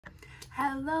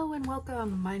Hello and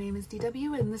welcome. My name is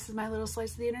DW and this is my little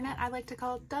slice of the internet I like to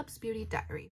call Dub's Beauty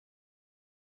Diary.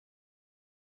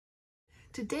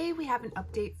 Today we have an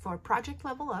update for Project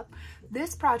Level Up.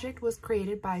 This project was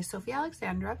created by Sophie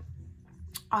Alexandra.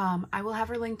 I will have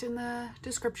her linked in the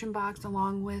description box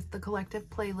along with the collective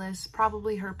playlist,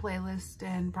 probably her playlist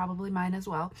and probably mine as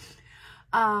well.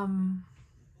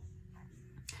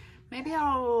 Maybe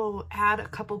I'll add a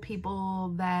couple people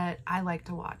that I like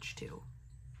to watch too,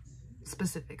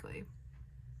 specifically,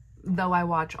 though I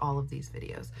watch all of these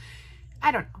videos.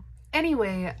 I don't know.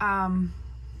 Anyway,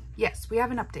 yes, we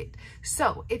have an update.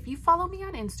 So if you follow me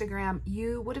on Instagram,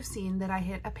 you would have seen that I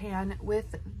hit a pan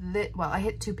with I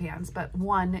hit two pans, but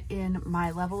one in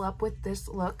my Level Up with this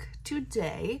look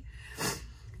today.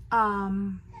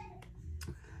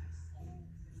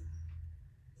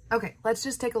 Okay, let's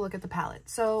just take a look at the palette.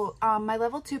 So my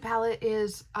level 2 palette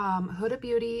is Huda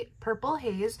Beauty Purple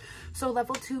Haze. So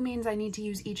level 2 means I need to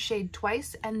use each shade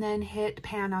twice and then hit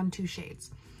pan on 2 shades.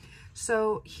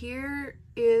 So here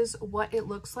is what it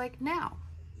looks like now.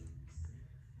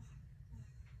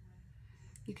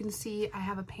 You can see I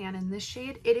have a pan in this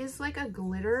shade. It is like a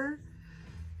glitter.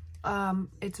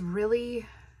 It's really,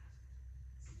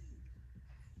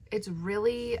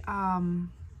 I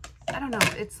don't know,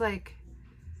 it's like,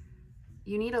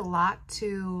 you need a lot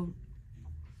to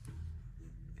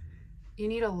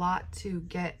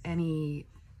get any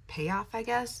payoff, I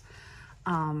guess.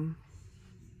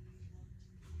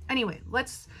 Anyway,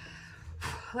 let's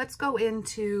go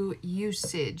into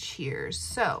usage here.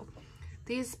 So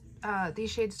these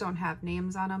shades don't have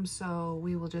names on them, so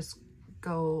we will just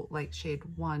go like shade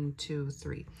 1, 2,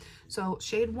 3. So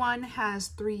shade 1 has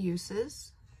 3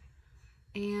 uses.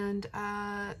 And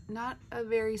not a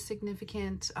very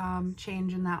significant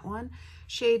change in that one.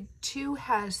 Shade 2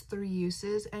 has 3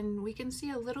 uses, and we can see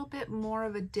a little bit more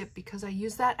of a dip because I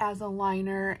use that as a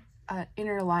liner,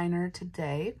 inner liner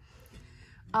today.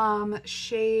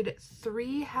 Shade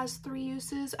 3 has 3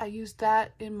 uses. I used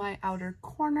that in my outer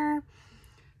corner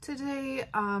today.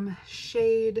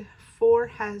 Shade 4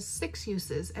 has 6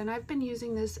 uses, and I've been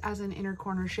using this as an inner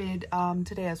corner shade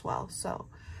today as well. So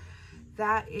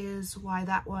that is why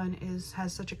that one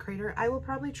has such a crater. I will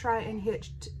probably try and hit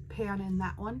pan in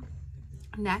that one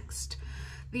next.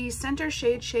 The center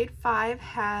shade, shade 5,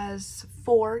 has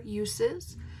 4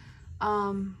 uses.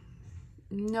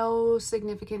 No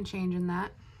significant change in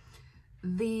that.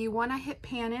 The one I hit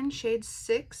pan in, shade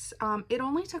 6, it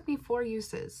only took me 4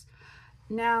 uses.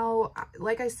 Now,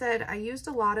 like I said, I used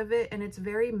a lot of it and it's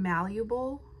very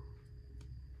malleable.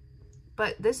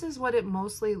 But this is what it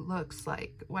mostly looks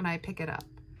like when I pick it up.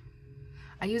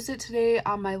 I used it today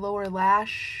on my lower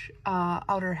lash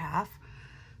outer half.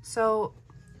 So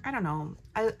I don't know.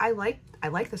 I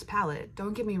like this palette,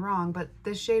 don't get me wrong, but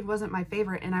this shade wasn't my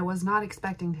favorite and I was not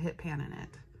expecting to hit pan in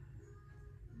it.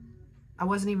 I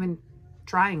wasn't even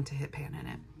trying to hit pan in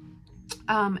it.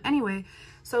 Anyway,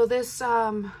 so this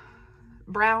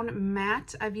brown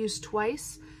matte I've used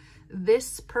twice.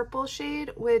 This purple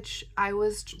shade, which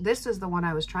this is the one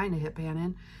I was trying to hit pan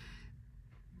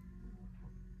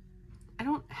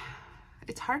in.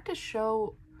 It's hard to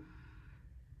show,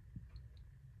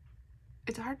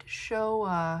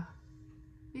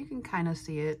 you can kind of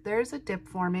see it. There's a dip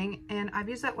forming and I've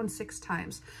used that one 6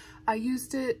 times. I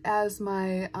used it as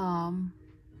my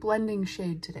blending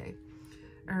shade today.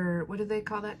 Or what do they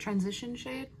call that? Transition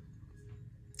shade?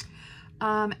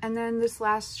 And then this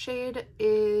last shade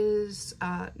is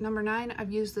number 9.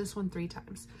 I've used this one 3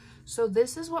 times. So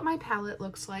this is what my palette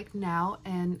looks like now,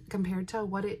 and compared to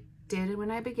what it did when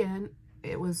I began,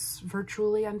 it was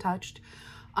virtually untouched.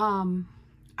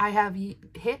 I have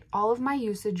hit all of my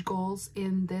usage goals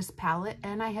in this palette,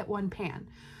 and I hit 1 pan.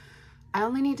 I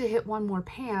only need to hit 1 more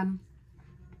pan,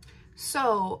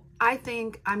 so I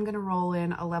think I'm gonna roll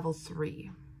in a level 3.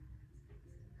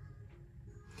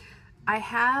 I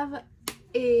have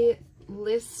a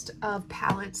list of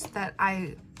palettes that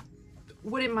I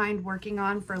wouldn't mind working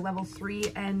on for level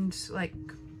 3 and like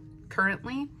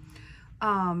currently.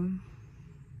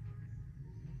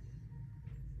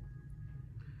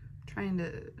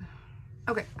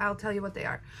 Okay, I'll tell you what they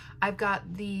are. I've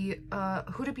got the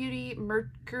Huda Beauty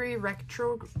Mercury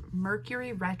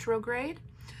Retrograde,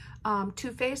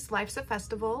 Too Faced Life's a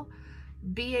Festival,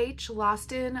 BH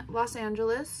Lost in Los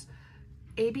Angeles,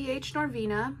 ABH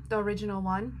Norvina, the original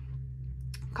one,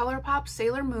 ColourPop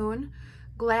Sailor Moon,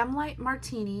 Glamlight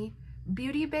Martini,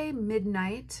 Beauty Bay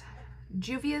Midnight,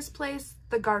 Juvia's Place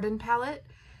The Garden Palette,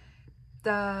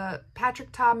 the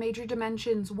Patrick Ta Major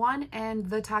Dimensions 1, and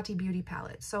the Tati Beauty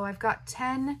Palette. So I've got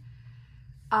 10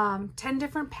 10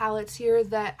 different palettes here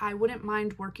that I wouldn't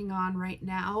mind working on right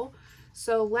now.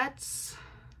 So let's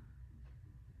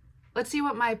see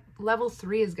what my level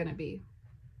 3 is going to be.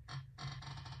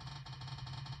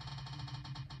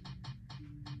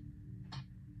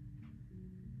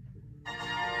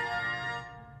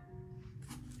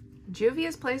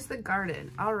 Juvia's Place the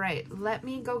Garden. All right, let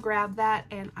me go grab that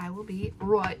and I will be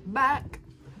right back.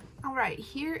 All right,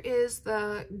 here is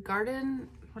the garden.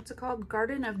 What's it called?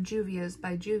 Garden of Juvia's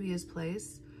by Juvia's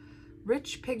Place.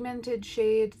 Rich pigmented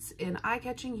shades in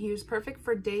eye-catching hues, perfect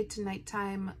for day to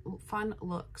nighttime fun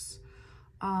looks.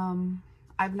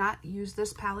 I've not used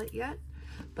this palette yet,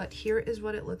 but here is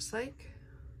what it looks like.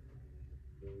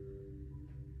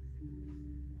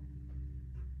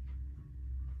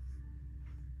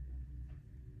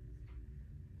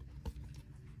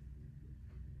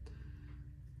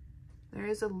 There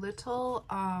is a little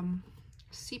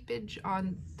seepage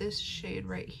on this shade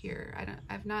right here.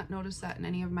 I've not noticed that in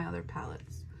any of my other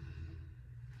palettes.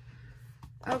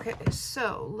 Okay,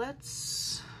 so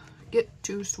let's get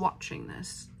to swatching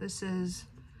this. This is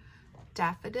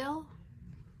Daffodil.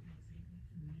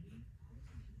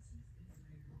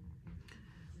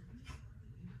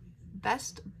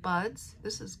 Best Buds.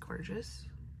 This is gorgeous.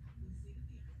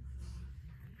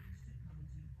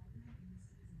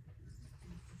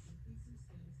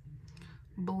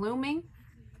 Blooming.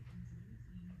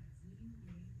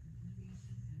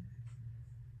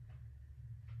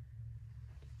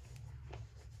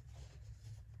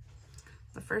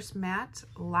 The first matte,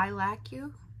 Lilac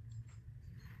You.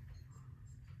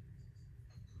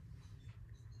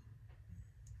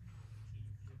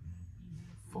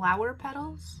 Flower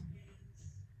Petals.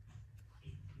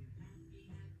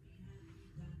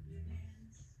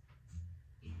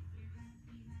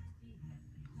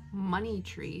 Money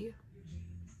Tree.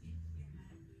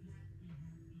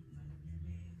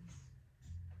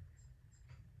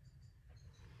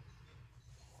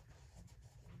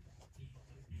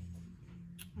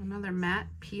 Another matte,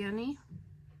 Peony.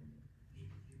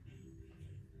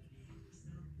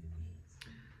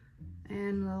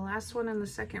 And the last one in the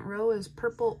second row is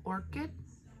Purple Orchid.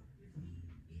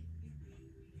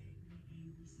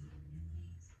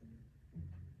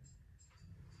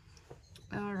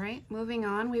 All right, moving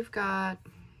on, we've got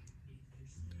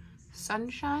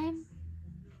Sunshine,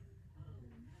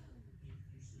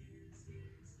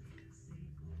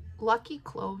 Lucky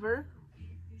Clover,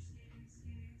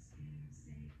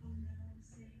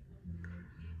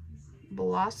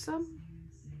 Blossom,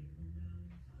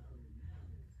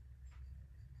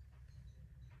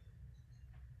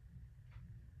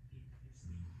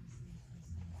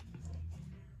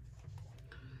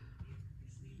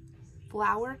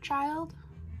 Flower Child,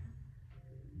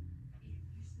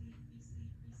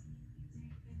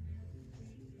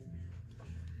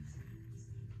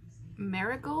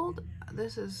 Marigold.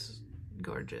 This is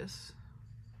gorgeous.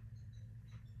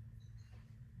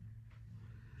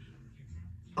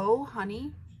 Oh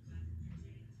Honey,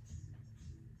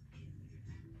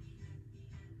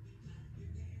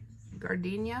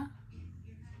 Gardenia.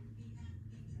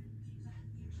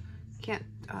 Can't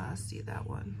see that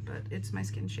one, but it's my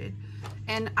skin shade.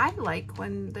 And I like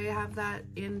when they have that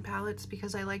in palettes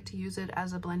because I like to use it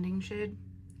as a blending shade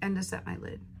and to set my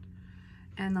lid.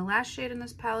 And the last shade in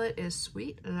this palette is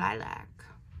Sweet Lilac.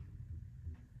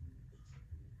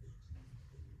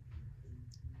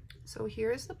 So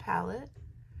here's the palette.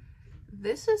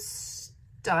 This is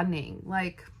stunning.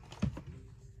 Like,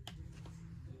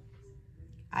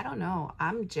 I don't know.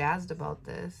 I'm jazzed about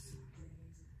this.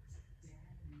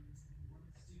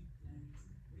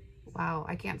 Wow,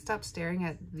 I can't stop staring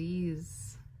at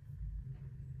these.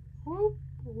 Whoop,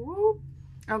 whoop.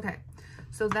 Okay,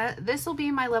 so this will be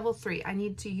my level 3. I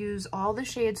need to use all the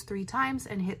shades 3 times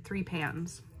and hit 3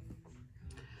 pans.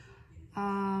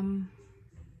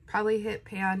 Probably hit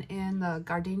pan in the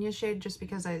Gardenia shade just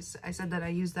because I said that I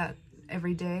use that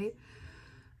every day.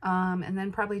 And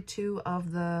then probably two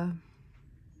of the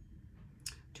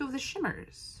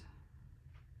shimmers.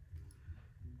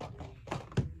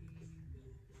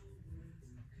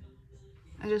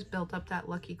 I just built up that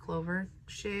Lucky Clover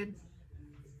shade.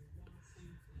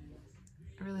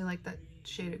 I really like that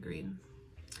shade of green.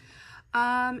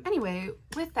 Anyway,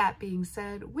 with that being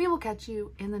said, we will catch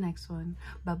you in the next one.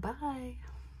 Bye-bye.